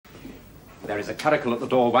There is a curricle at the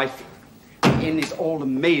door, wife. The inn is all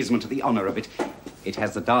amazement at the honour of it. It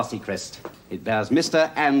has the Darcy crest. It bears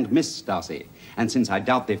Mr. and Miss Darcy. And since I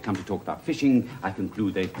doubt they've come to talk about fishing, I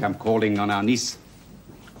conclude they've come calling on our niece.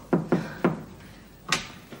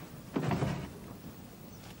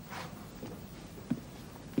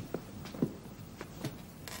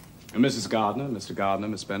 Mrs. Gardner, Mr. Gardner,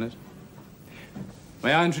 Miss Bennet.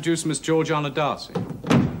 May I introduce Miss Georgiana Darcy?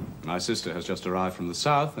 My sister has just arrived from the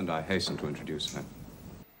south, and I hasten to introduce her.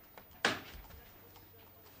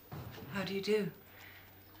 How do you do?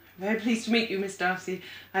 Very pleased to meet you, Miss Darcy.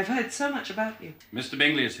 I've heard so much about you. Mr.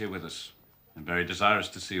 Bingley is here with us. I'm very desirous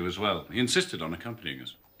to see you as well. He insisted on accompanying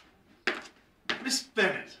us. Miss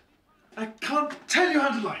Bennet, I can't tell you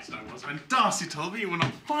how delighted I was when Darcy told me you were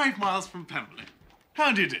not 5 miles from Pemberley.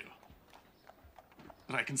 How do you do?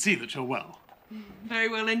 But I can see that you're well. Very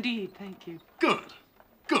well indeed, thank you. Good.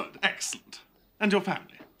 Good. Excellent. And your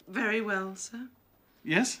family? Very well, sir.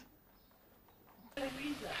 Yes?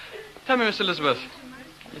 Tell me, Miss Elizabeth,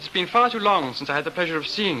 it's been far too long since I had the pleasure of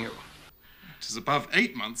seeing you. It is above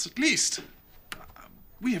 8 months at least.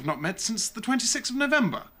 We have not met since the 26th of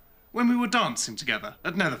November, when we were dancing together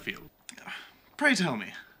at Netherfield. Pray tell me,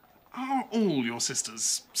 are all your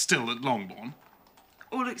sisters still at Longbourn?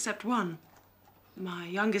 All except one. My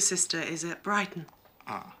younger sister is at Brighton.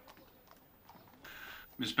 Ah.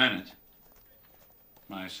 Miss Bennet,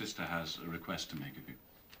 my sister has a request to make of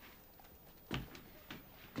you.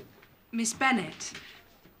 Miss Bennet,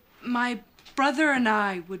 my brother and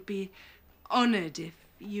I would be honoured if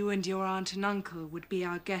you and your aunt and uncle would be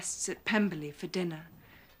our guests at Pemberley for dinner.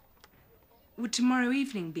 Would tomorrow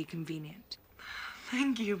evening be convenient?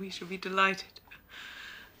 Thank you, we shall be delighted.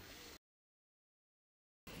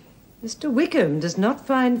 Mr. Wickham does not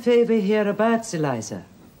find favour hereabouts, Eliza.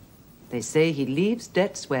 They say he leaves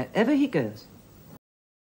debts wherever he goes.